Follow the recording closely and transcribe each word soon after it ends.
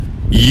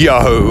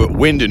Yo,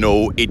 wind and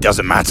all, it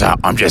doesn't matter,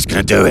 I'm just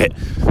going to do it.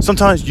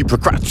 Sometimes you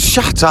procrastinate.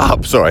 Shut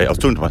up. Sorry, I was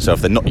talking to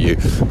myself, they're not you,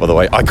 by the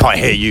way. I can't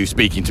hear you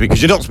speaking to me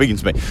because you're not speaking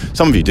to me.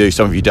 Some of you do,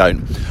 some of you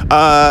don't.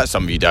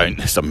 Some of you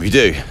don't, some of you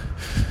do.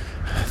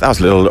 That was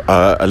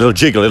a little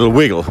jiggle, a little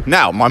wiggle.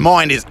 Now, my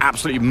mind is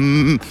absolutely,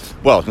 I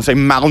was going to say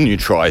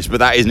malnutrized, but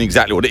that isn't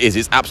exactly what it is.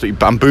 It's absolutely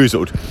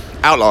bamboozled.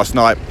 Out last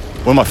night,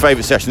 one of my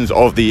favourite sessions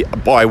of the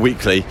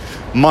bi-weekly,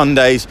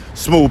 Mondays,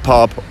 small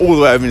pub, all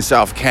the way over in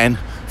South Ken,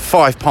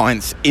 5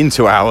 pints in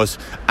 2 hours,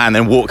 and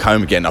then walk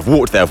home again. I've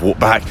walked there, I've walked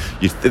back.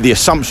 The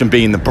assumption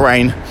being the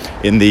brain,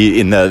 in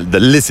the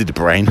lizard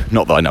brain,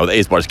 not that I know what that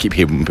is, but I just keep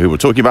hearing people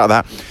talking about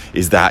that,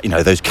 is that,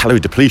 those calorie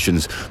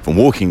depletions from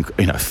walking,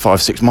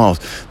 5-6 miles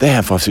there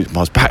and 5-6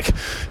 miles back,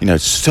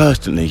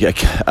 certainly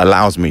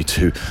allows me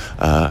to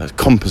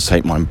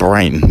compensate my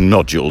brain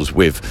nodules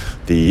with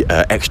the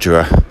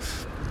extra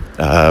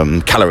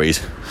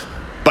calories,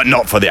 but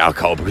not for the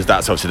alcohol, because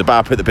that's obviously the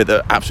bad bit, the bit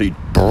that absolutely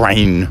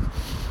brain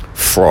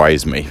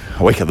fries me.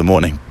 I wake up in the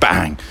morning,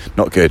 bang,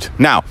 not good.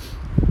 Now,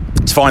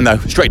 it's fine though,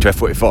 straight to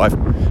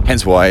F45,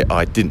 hence why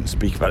I didn't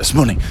speak about it this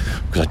morning,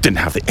 because I didn't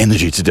have the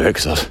energy to do it,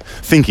 because I was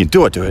thinking,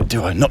 do I do it,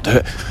 do I not do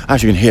it?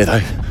 As you can hear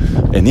though,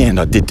 in the end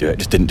I did do it,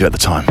 just didn't do it at the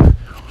time.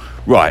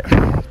 Right,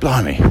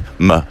 blimey.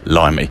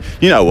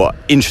 You know what,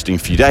 interesting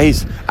few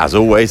days, as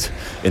always,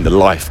 in the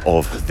life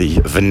of the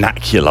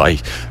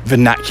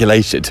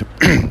vernaculated.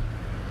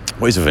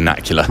 What is a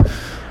vernacular?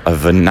 A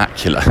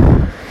vernacular.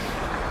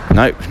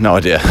 No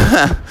idea.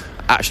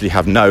 Actually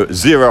have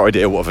zero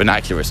idea what a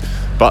vernacular is.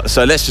 But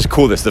so let's just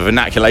call this the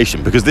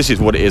vernaculation, because this is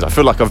what it is. I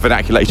feel like I've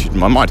vernaculated in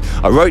my mind.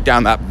 I wrote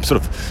down that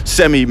sort of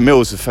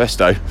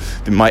semi-manifesto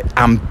in my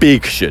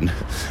ambition,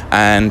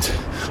 and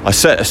I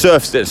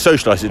surfaced it and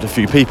socialised it to a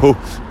few people.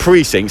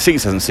 Sync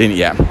hasn't seen it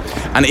yet.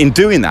 And in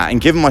doing that,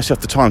 and giving myself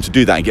the time to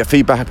do that and get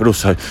feedback, but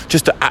also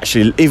just to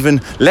actually,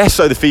 even less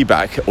so the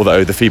feedback,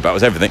 although the feedback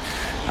was everything,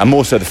 and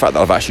more so the fact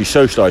that I've actually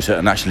socialised it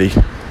and actually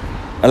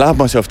allowed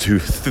myself to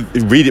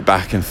read it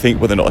back and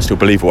think whether or not I still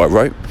believe what I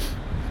wrote.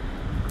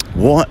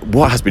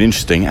 What has been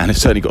interesting, and it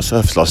certainly got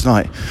surfaced last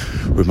night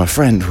with my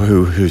friend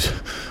who's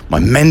my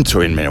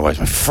mentor in many ways,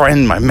 my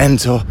friend, my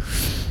mentor,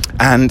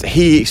 and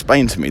he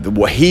explained to me that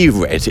what he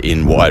read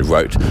in what I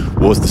wrote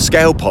was the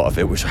scale part of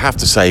it, which I have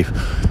to say,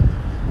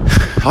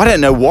 I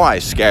don't know why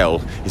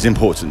scale is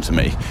important to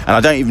me, and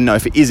I don't even know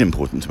if it is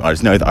important to me. I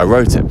just know that I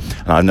wrote it,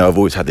 and I know I've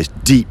always had this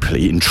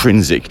deeply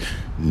intrinsic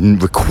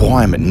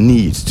requirement,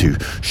 need to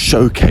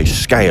showcase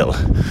scale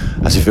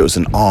as if it was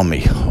an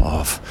army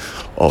of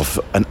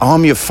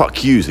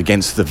fuck yous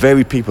against the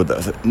very people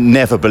that have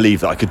never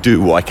believed that I could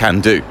do what I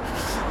can do.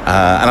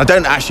 And I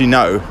don't actually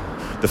know,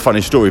 the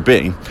funny story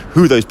being,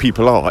 who those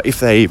people are, if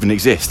they even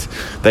exist.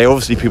 They're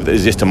obviously people that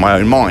exist in my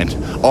own mind.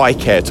 I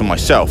care to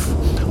myself.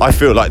 I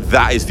feel like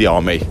that is the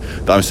army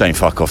that I'm saying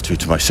fuck off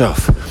to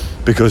myself.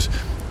 Because,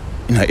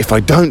 if I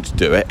don't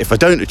do it, if I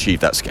don't achieve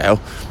that scale,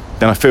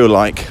 then I feel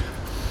like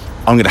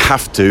I'm going to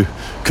have to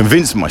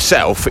convince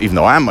myself, even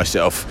though I am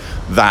myself,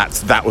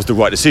 that was the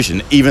right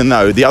decision, even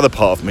though the other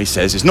part of me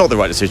says it's not the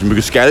right decision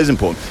because scale is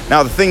important.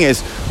 Now, the thing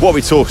is, what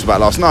we talked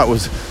about last night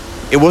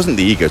it wasn't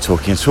the ego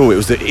talking at all, it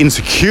was the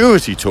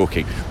insecurity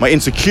talking. My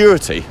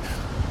insecurity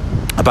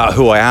about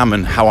who I am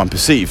and how I'm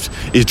perceived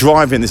is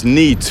driving this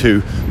need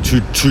to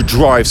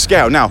drive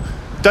scale. Now,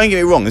 don't get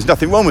me wrong, there's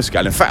nothing wrong with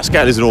scale. In fact,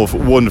 scale is an awful,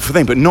 wonderful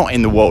thing, but not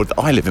in the world that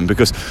I live in,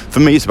 because for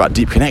me, it's about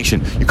deep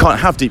connection. You can't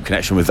have deep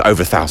connection with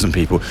over 1,000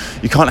 people.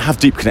 You can't have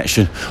deep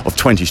connection of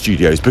 20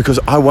 studios, because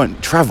I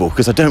won't travel,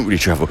 because I don't really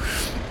travel.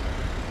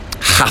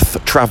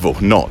 Hath travel,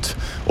 not.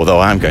 Although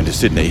I am going to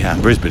Sydney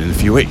and Brisbane in a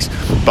few weeks,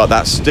 but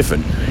that's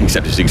different,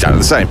 except it's exactly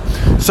the same.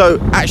 So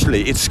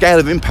actually, it's scale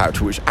of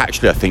impact, which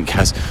actually I think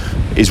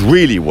is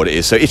really what it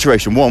is. So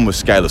iteration 1 was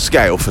scale of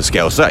scale for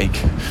scale's sake.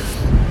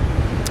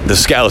 The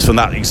scales from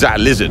that exact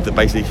lizard that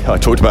basically I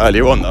talked about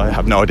earlier on, I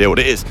have no idea what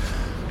it is.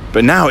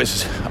 But now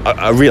it's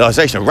a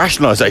realisation, a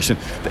rationalisation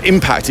that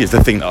impact is the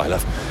thing that I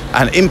love.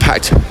 And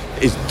impact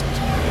is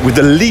with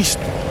the least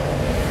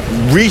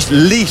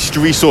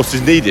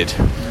resources needed.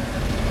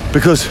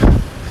 Because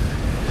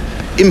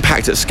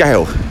impact at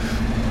scale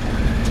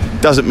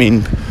doesn't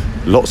mean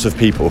lots of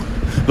people.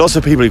 Lots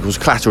of people equals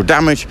collateral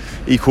damage,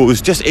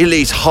 equals just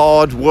elite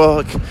hard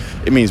work.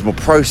 It means more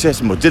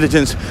process, more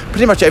diligence,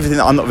 pretty much everything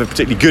that I'm not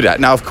particularly good at.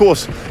 Now, of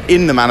course,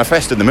 in the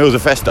manifesto, the Mills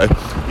Manifesto,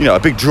 a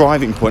big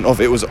driving point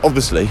of it was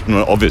obviously,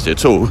 not obvious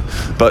at all,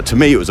 but to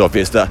me it was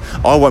obvious that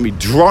I won't be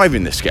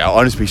driving this scale.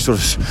 I'll just be sort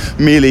of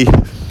merely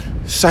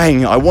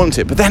saying I want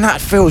it, but then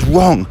that feels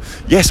wrong.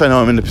 Yes, I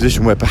know I'm in a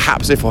position where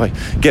perhaps if I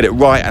get it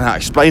right and I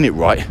explain it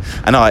right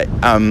and I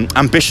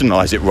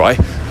ambitionalize it right,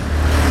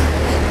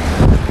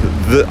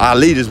 that our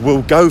leaders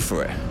will go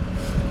for it.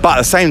 But at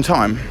the same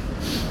time,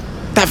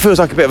 that feels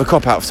like a bit of a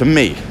cop-out to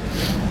me,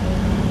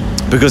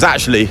 because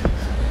actually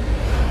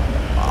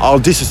I'll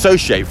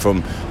disassociate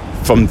from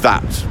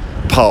that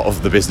part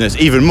of the business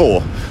even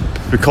more,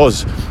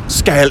 because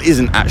scale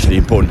isn't actually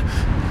important.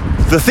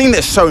 The thing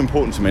that's so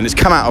important to me, and it's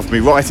come out of me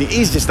writing,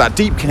 is just that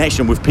deep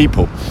connection with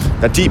people,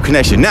 that deep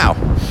connection. Now,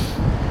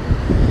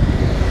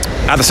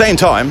 At the same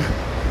time,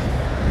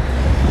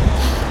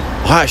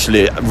 I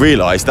actually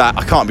realised that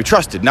I can't be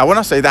trusted. Now, when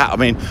I say that, I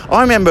mean,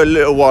 I remember a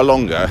little while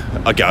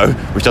ago,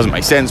 which doesn't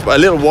make sense, but a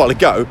little while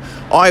ago,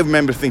 I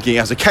remember thinking,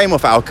 as I came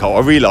off alcohol, I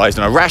realised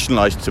and I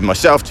rationalised to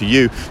myself, to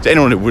you, to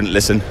anyone who wouldn't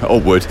listen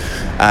or would,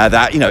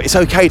 that, it's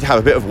okay to have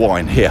a bit of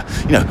wine here.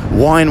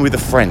 Wine with a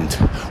friend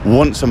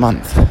once a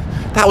month.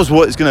 That was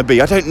what it's going to be.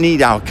 I don't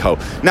need alcohol.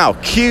 Now,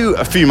 cue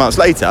a few months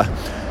later,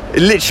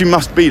 it literally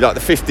must be like the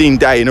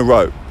 15-day in a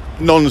row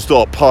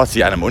non-stop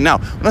party animal. Now,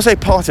 when I say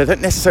party, I don't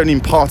necessarily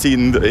mean party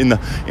in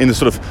the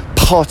sort of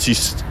party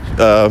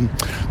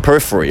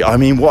periphery. I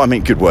mean,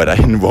 good word,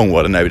 in the wrong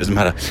word, I know, it doesn't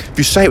matter. If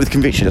you say it with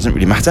conviction, it doesn't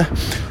really matter.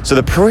 So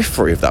the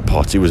periphery of that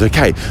party was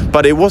okay,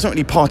 but it wasn't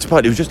really party.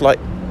 It was just like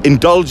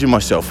indulging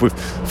myself with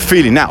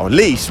feeling. Now, at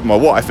least my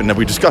wife, and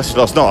we discussed it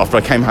last night after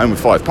I came home with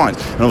 5 pints,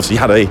 and obviously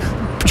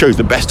chose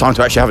the best time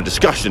to actually have a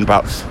discussion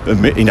about,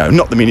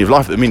 not the meaning of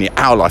life, but the meaning of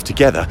our life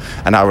together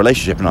and our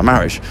relationship and our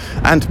marriage.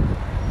 And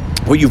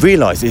what you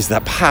realise is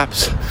that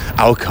perhaps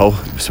alcohol,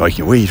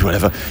 smoking weed,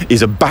 whatever,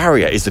 is a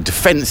barrier, is a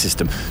defence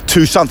system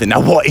to something. Now,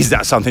 what is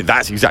that something?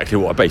 That's exactly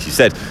what I basically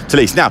said to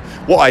Lise. Now,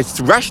 what I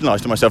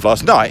rationalised to myself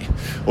last night,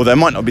 although it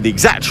might not be the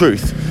exact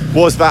truth,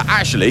 was that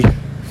actually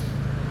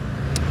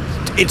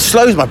it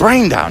slows my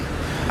brain down.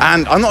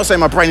 And I'm not saying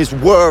my brain is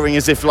whirring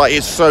as if like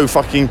it's so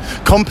fucking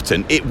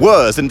competent. It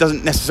whirs and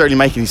doesn't necessarily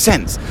make any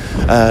sense.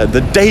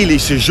 The daily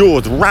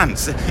séjour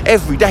rants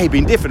every day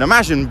being different.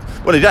 Imagine,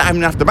 well, you don't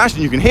even have to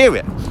imagine, you can hear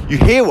it. You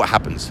hear what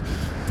happens.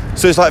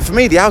 So it's like, for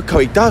me, the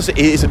alcohol, it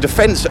is a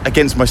defence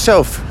against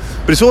myself,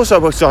 but it's also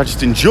because I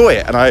just enjoy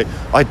it. And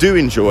I do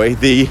enjoy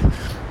the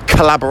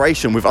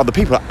collaboration with other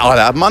people on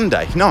a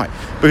Monday night.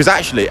 Because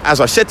actually,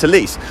 as I said to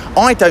Lise,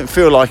 I don't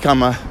feel like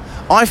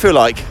I feel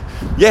like,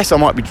 yes, I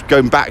might be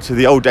going back to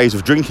the old days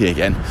of drinking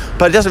again,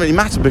 but it doesn't really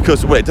matter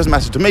because, well, it doesn't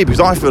matter to me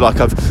because I feel like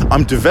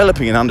I'm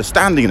developing an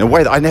understanding in a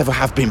way that I never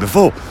have been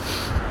before.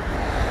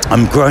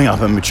 I'm growing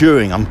up and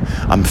maturing. I'm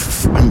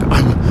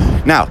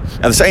now,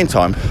 at the same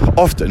time,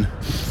 often,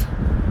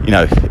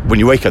 when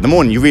you wake up in the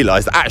morning, you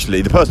realise that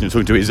actually the person you're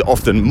talking to is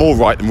often more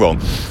right than wrong.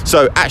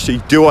 So actually,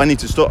 do I need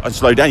to stop and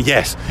slow down?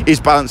 Yes.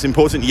 Is balance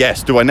important?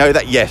 Yes. Do I know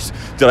that? Yes.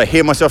 Did I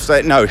hear myself say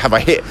it? No. Have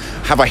I hit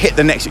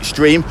the next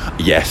extreme?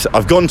 Yes.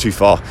 I've gone too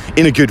far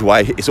in a good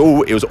way. It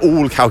was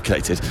all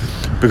calculated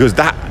because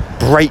that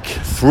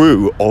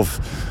breakthrough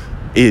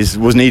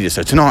was needed.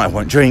 So tonight I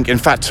won't drink. In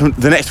fact,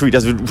 the next 3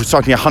 days we're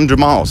cycling 100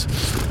 miles.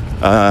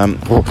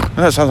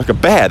 That sounds like a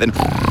bear. Then,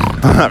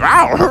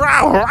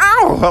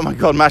 oh my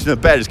God! Imagine a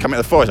bear just coming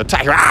out of the forest,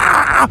 attacking.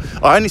 I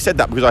only said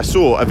that because I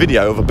saw a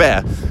video of a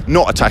bear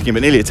not attacking,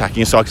 but nearly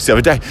attacking a cyclist the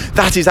other day.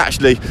 That is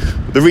actually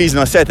the reason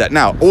I said that.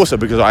 Now, also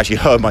because I actually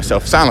heard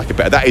myself sound like a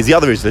bear. That is the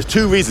other reason. There's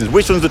 2 reasons.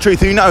 Which one's the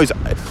truth? Who knows?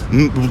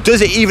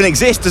 Does it even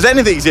exist? Does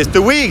anything exist?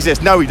 Do we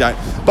exist? No, we don't.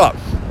 But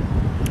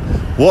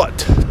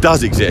what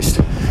does exist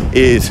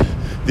is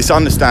this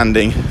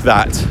understanding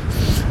that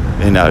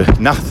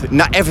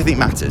everything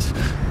matters.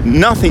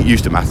 Nothing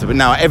used to matter, but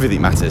now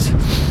everything matters.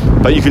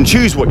 But you can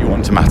choose what you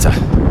want to matter.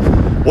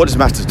 What does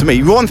matter to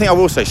me? One thing I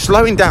will say,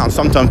 slowing down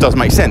sometimes does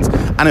make sense.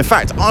 And in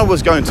fact, I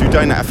was going to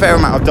donate a fair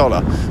amount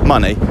of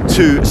money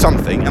to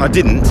something, and I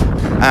didn't.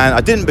 And I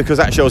didn't because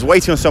actually I was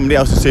waiting on somebody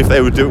else to see if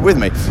they would do it with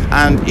me.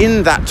 And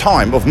in that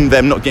time of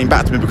them not getting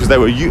back to me because they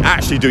were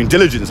actually doing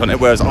diligence on it,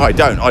 whereas I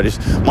don't.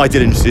 My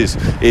diligence is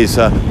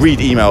read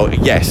email,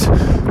 yes.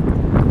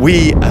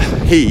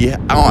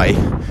 I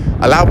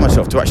allowed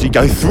myself to actually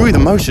go through the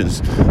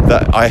motions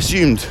that I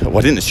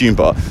didn't assume,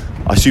 but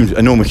I assumed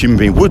a normal human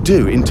being would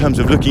do in terms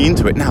of looking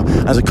into it. Now,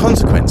 as a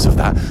consequence of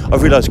that,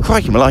 I've realised,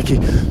 crikey,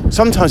 Maliki,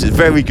 sometimes it's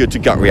very good to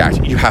gut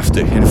react. You have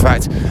to. In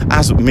fact,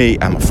 as me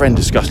and my friend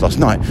discussed last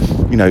night,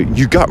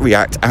 you gut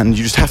react and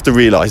you just have to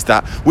realise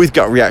that with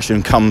gut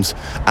reaction comes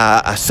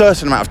a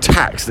certain amount of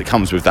tax that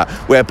comes with that,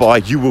 whereby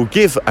you will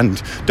give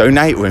and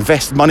donate or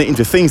invest money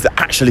into things that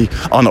actually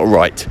are not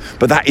right.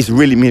 But that is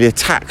really merely a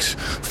tax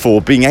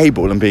for being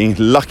able and being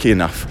lucky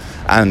enough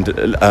and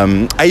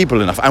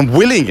able enough and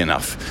willing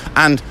enough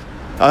and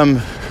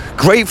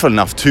grateful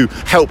enough to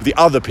help the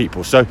other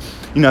people. So,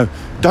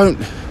 don't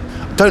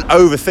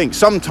overthink.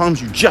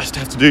 Sometimes you just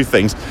have to do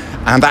things,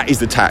 and that is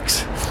the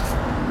tax.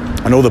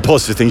 And all the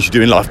positive things you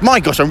do in life. My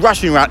gosh, I'm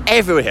rushing around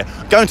everywhere here.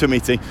 Going to a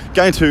meeting,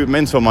 going to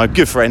mentor my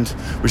good friend,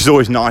 which is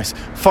always nice.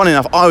 Fun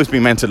enough, I was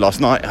being mentored last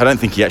night. I don't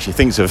think he actually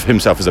thinks of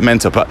himself as a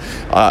mentor, but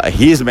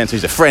he is a mentor.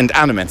 He's a friend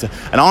and a mentor.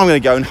 And I'm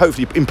going to go and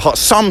hopefully impart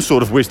some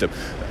sort of wisdom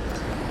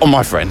on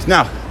my friend.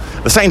 Now,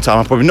 at the same time,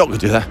 I'm probably not going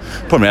to do that.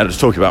 Probably I'll just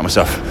talk about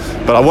myself,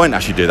 but I won't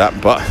actually do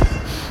that. But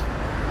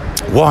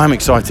why I'm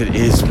excited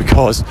is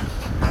because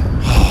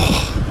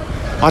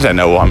I don't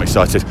know why I'm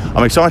excited.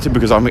 I'm excited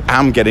because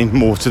I'm getting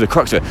more to the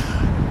crux of it.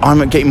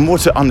 I'm getting more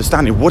to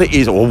understanding what it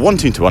is, or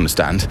wanting to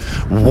understand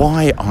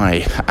why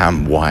I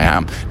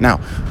am. Now,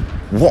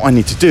 what I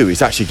need to do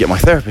is actually get my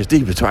therapist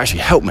deeper to actually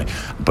help me,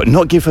 but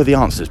not give her the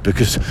answers,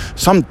 because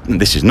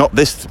this is not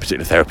this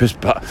particular therapist,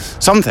 but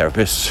some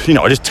therapists,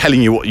 are just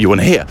telling you what you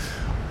want to hear.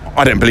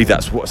 I don't believe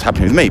that's what's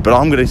happening with me, but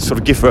I'm going to sort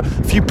of give a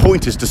few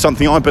pointers to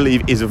something I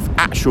believe is of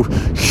actual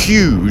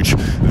huge,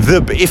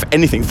 if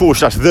anything,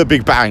 the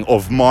big bang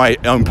of my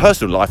own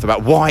personal life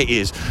about why it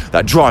is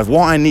that drive,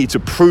 why I need to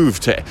prove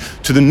to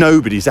the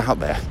nobodies out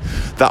there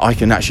that I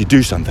can actually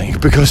do something,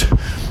 because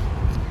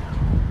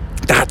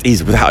that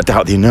is without a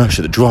doubt the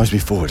inertia that drives me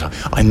forward.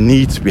 I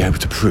need to be able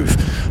to prove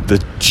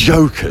the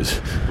jokers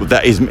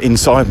that is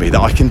inside me that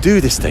I can do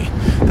this thing,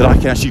 that I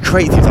can actually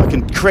create things, I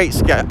can create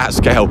at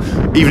scale,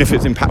 even if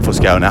it's impactful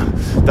scale now,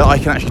 that I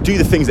can actually do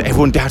the things that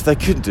everyone doubts they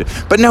couldn't do.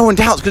 But no one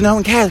doubts because no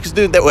one cares,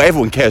 because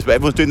everyone cares, but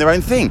everyone's doing their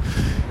own thing.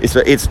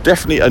 It's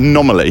definitely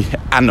anomaly,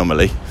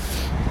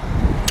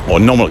 or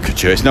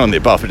nomenclature, it's none of the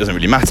above, it doesn't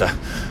really matter.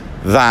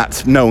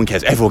 That no one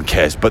cares, everyone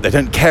cares, but they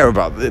don't care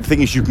about. The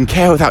thing is, you can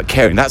care without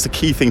caring. That's the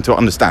key thing to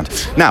understand.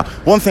 Now,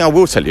 one thing I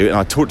will tell you, and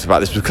I talked about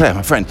this with Claire,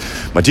 my friend,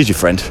 my Digi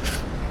friend,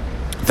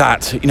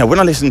 that, when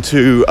I listen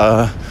to,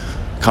 I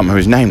can't remember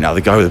his name now,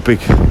 the guy with the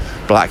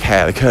big black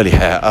hair, the curly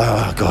hair,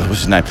 oh God, what's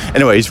his name?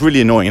 Anyway, he's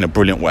really annoying in a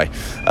brilliant way.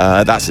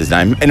 That's his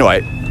name.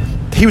 Anyway,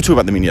 he was talking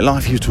about the meaning of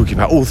life, he was talking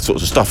about all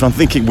sorts of stuff, and I'm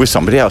thinking with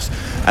somebody else,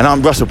 and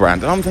I'm Russell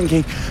Brand, and I'm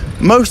thinking,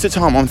 most of the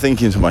time I'm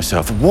thinking to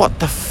myself, what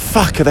the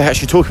fuck are they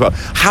actually talking about?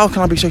 How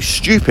can I be so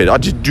stupid? I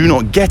just do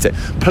not get it.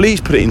 Please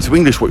put it into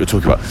English what you're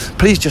talking about.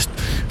 Please just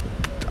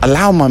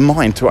allow my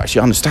mind to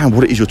actually understand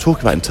what it is you're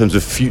talking about in terms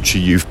of future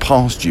you,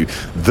 past you,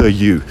 the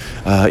you,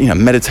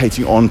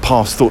 meditating on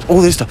past thoughts,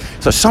 all this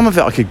stuff. So some of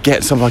it I could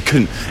get, some of it I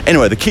couldn't.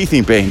 Anyway, the key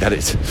thing being that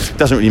it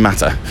doesn't really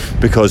matter,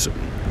 because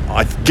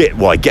I get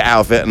what I get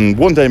out of it, and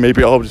one day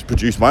maybe I'll just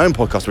produce my own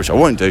podcast, which I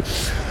won't do.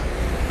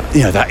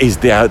 That is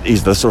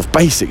the sort of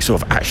basics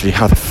of actually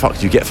how the fuck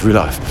do you get through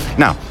life.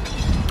 Now,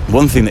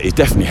 one thing that is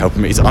definitely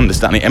helping me is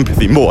understanding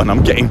empathy more, and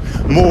I'm getting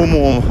more and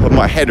more of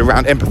my head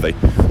around empathy.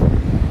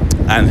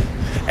 And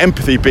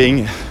empathy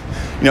being,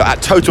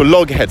 at total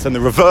loggerheads and the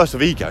reverse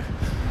of ego.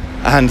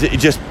 And it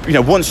just,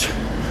 once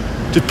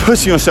just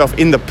putting yourself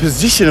in the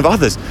position of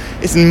others,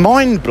 it's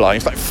mind-blowing.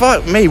 It's like,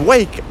 fuck me,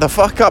 wake the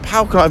fuck up.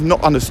 How can I have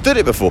not understood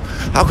it before?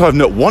 How can I have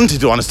not wanted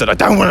to understand? I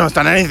don't want to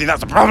understand anything,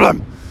 that's the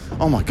problem.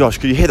 Oh my gosh,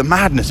 can you hear the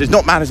madness? It's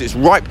not madness, it's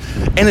ripe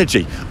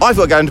energy. I've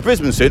got to go into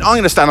Brisbane soon. I'm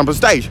going to stand up on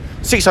stage.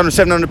 600,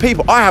 700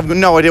 people. I have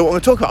no idea what I'm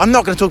going to talk about. I'm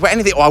not going to talk about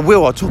anything. Or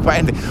I'll talk about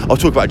anything. I'll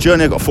talk about a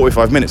journey. I've got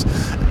 45 minutes.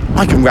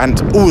 I can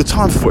rant all the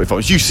time for 45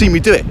 minutes. You see me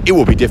do it. It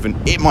will be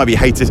different. It might be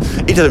hated.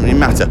 It doesn't really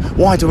matter.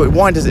 Why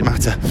does it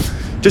matter?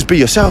 Just be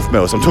yourself,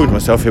 Mills. I'm talking to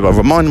myself here, but I'm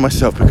reminding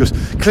myself, because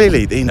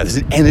clearly, there's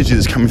an energy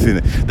that's coming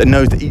through that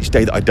knows that each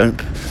day that I don't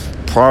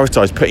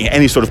prioritise putting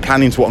any sort of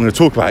plan into what I'm going to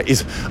talk about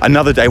is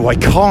another day where I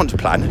can't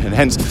plan, and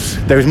hence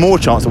there is more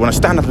chance that when I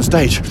stand up on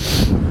stage,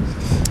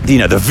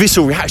 the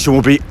visceral reaction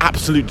will be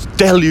absolute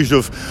deluge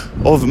of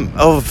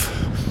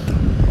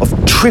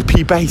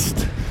trippy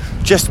based,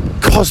 just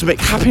cosmic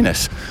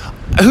happiness.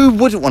 Who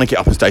wouldn't want to get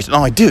up on stage? And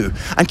I do.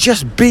 And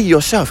just be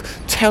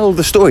yourself. Tell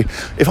the story.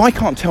 If I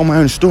can't tell my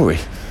own story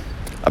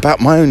about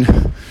my own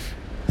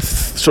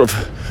sort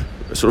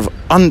of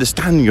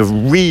understanding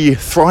of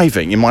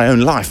re-thriving in my own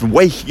life and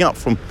waking up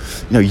from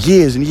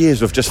years and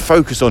years of just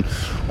focus on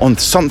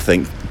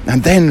something,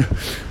 and then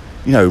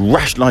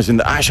rationalizing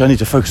that actually I need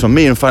to focus on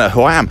me and find out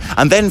who I am,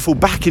 and then fall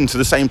back into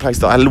the same place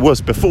that I was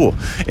before,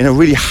 in a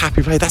really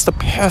happy place. That's the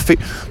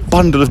perfect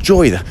bundle of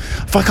joy.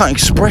 If I can't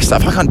express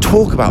that, if I can't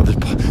talk about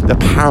the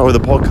power of the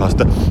podcast,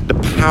 the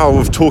power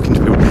of talking to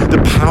people,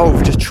 the power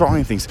of just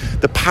trying things,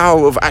 the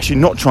power of actually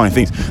not trying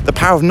things, the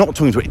power of not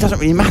talking to it doesn't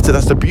really matter.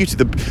 That's the beauty.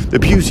 The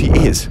beauty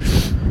is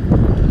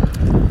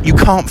you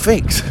can't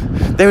fix.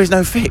 There is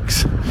no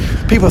fix.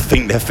 People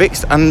think they're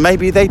fixed, and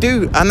maybe they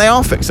do, and they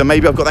are fixed, and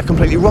maybe I've got that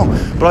completely wrong.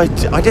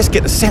 But I just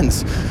get the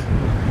sense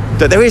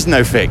that there is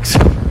no fix.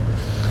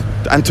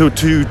 And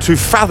to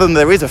fathom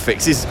there is a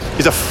fix is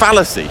a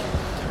fallacy.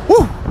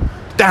 Woo!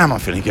 Damn, I'm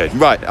feeling good.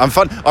 Right, I'm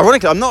fun.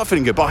 Ironically, I'm not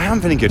feeling good, but I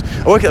am feeling good.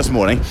 I woke up this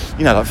morning,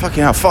 like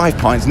fucking hell, 5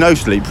 pints, no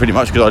sleep pretty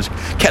much, because I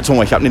just kept on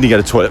waking up, needing to go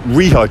to the toilet,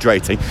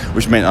 rehydrating,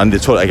 which meant I'm in the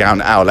toilet again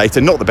an hour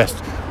later. Not the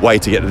best way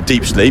to get the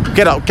deep sleep.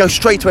 Get up, go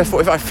straight to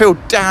F45. I feel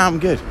damn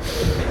good.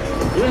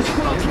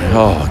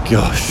 Oh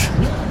gosh.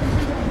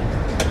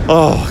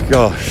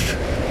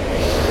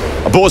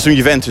 I bought some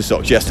Juventus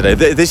socks yesterday.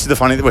 This is the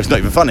funny, well, it's not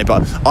even funny,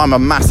 but I'm a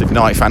massive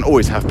Nike fan,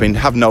 always have been,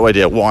 have no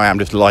idea why I'm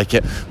just like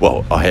it.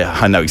 Well,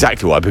 I know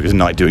exactly why, because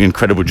Nike do an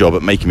incredible job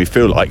at making me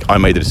feel like I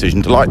made the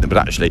decision to like them, but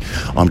actually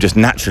I'm just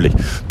naturally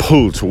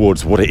pulled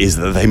towards what it is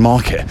that they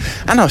market.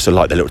 And I also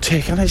like their little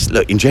tick, and I just,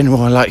 look, in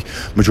general I like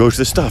majority of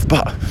the stuff,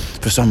 but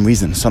for some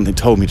reason something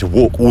told me to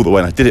walk all the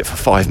way, and I did it for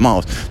 5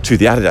 miles to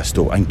the Adidas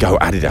store and go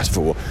Adidas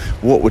for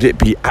what would it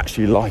be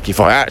actually like if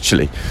I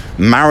actually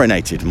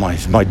marinated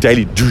my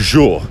daily du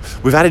jour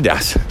with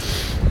Adidas,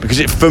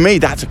 because for me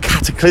that's a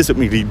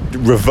cataclysmically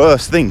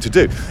reverse thing to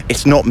do.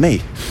 It's not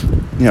me,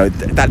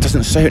 that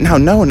doesn't say it now.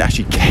 No one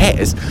actually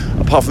cares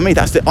apart from me.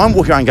 I'm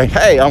walking around going,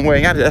 hey, I'm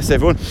wearing Adidas,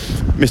 everyone,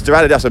 Mr.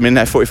 Adidas. I'm in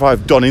there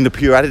 45 donning the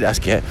pure Adidas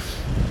kit,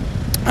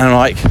 and I'm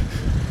like,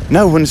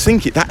 no one's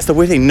thinking. That's the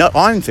weird thing. No,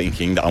 I'm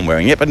thinking that I'm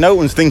wearing it, but no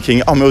one's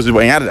thinking, oh, Mills is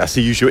wearing Adidas, so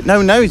you should. No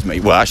one knows me.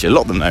 Well, actually, a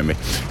lot of them know me.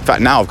 In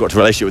fact, now I've got a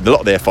relationship with a lot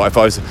of their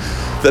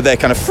 5'5s that they're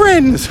kind of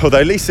friends,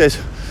 although Lee says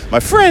my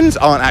friends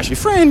aren't actually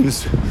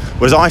friends.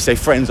 Whereas I say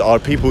friends are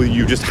people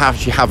you just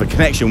actually have a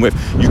connection with.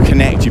 You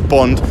connect, you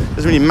bond. It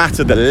doesn't really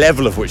matter the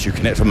level of which you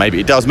connect, or maybe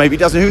it does, maybe it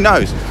doesn't, who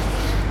knows.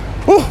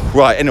 Oh,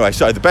 right, anyway,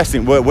 so the best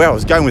thing, where I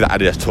was going with that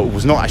Adidas talk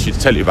was not actually to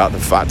tell you about the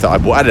fact that I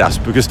bought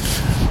Adidas, because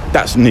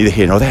that's neither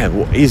here nor there.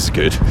 What is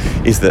good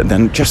is that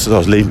then just as I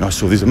was leaving, I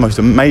saw these are most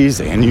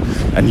amazing,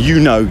 and you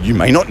know, you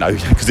may not know,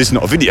 because this is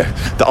not a video,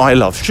 that I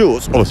love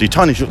shorts. Obviously,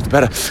 tiny shorts are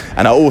better,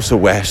 and I also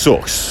wear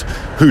socks.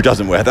 Who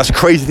doesn't wear? That's a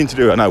crazy thing to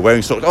do, I know,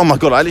 wearing socks. Oh my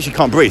God, I literally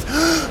can't breathe.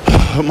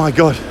 Oh my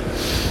God.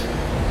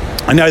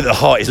 I know that the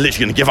heart is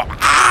literally going to give up.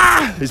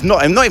 I'm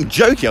not even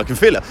joking, I can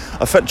feel it.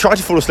 Tried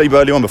to fall asleep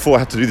early on before I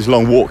had to do this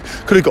long walk.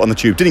 Could have got on the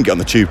tube, didn't get on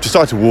the tube,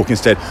 decided to walk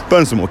instead,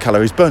 burn some more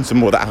calories, burn some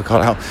more of that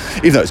alcohol out.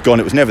 Even though it's gone,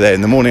 it was never there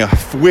in the morning. I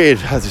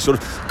had this sort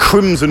of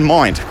crimson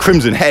mind,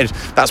 crimson head.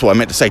 That's what I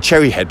meant to say,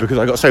 cherry head, because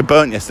I got so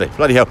burnt yesterday.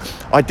 Bloody hell,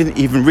 I didn't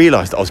even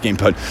realise that I was getting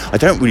burnt. I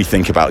don't really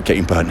think about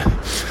getting burnt.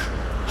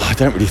 I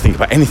don't really think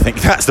about anything.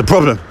 That's the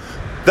problem.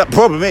 That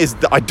problem is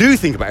that I do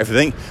think about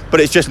everything,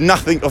 but it's just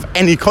nothing of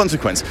any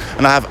consequence.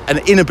 And I have an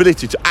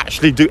inability to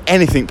actually do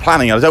anything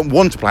planning. I don't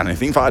want to plan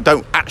anything. In fact, I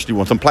don't actually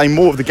want to. I'm playing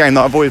more of the game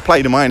that I've always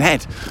played in my own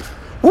head.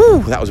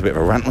 Woo, that was a bit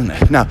of a rant,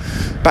 wasn't it? Now,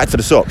 back to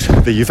the socks.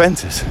 The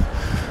Juventus.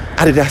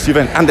 Adidas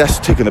Juventus.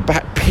 Adidas tick on the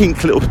back.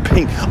 Little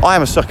pink. I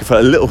am a sucker for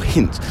a little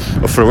hint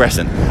of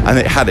fluorescent. And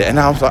it had it. And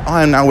I was like,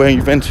 I am now wearing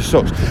Juventus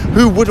socks.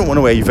 Who wouldn't want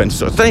to wear Juventus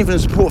socks? I don't even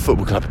support a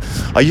football club.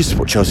 I used to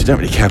support Chelsea. Don't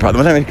really care about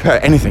them. I don't really care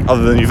about anything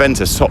other than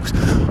Juventus socks.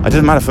 It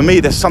doesn't matter. For me,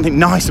 there's something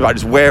nice about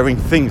just wearing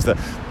things that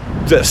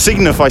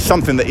signify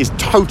something that is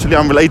totally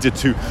unrelated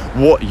to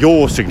what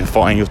you're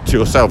signifying to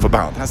yourself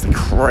about. That's the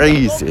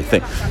crazy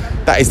thing.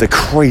 That is the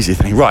crazy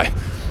thing. Right.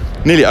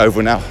 Nearly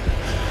over now.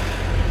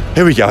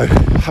 Here we go.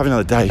 Have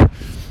another day.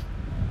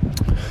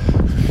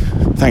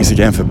 Thanks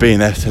again for being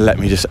there to let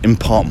me just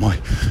impart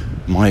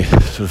my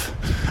sort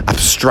of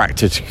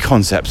abstracted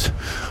concepts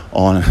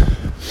on.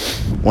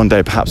 One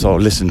day perhaps I'll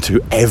listen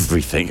to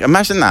everything.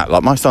 Imagine that,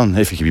 like my son,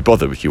 if he could be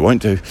bothered, which you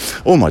won't do,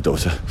 or my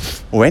daughter,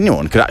 or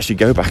anyone could actually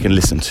go back and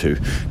listen to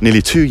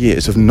nearly 2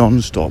 years of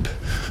non-stop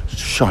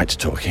shite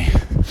talking.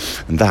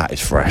 And that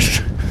is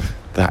fresh.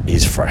 That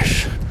is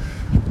fresh.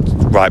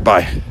 Right,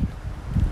 bye.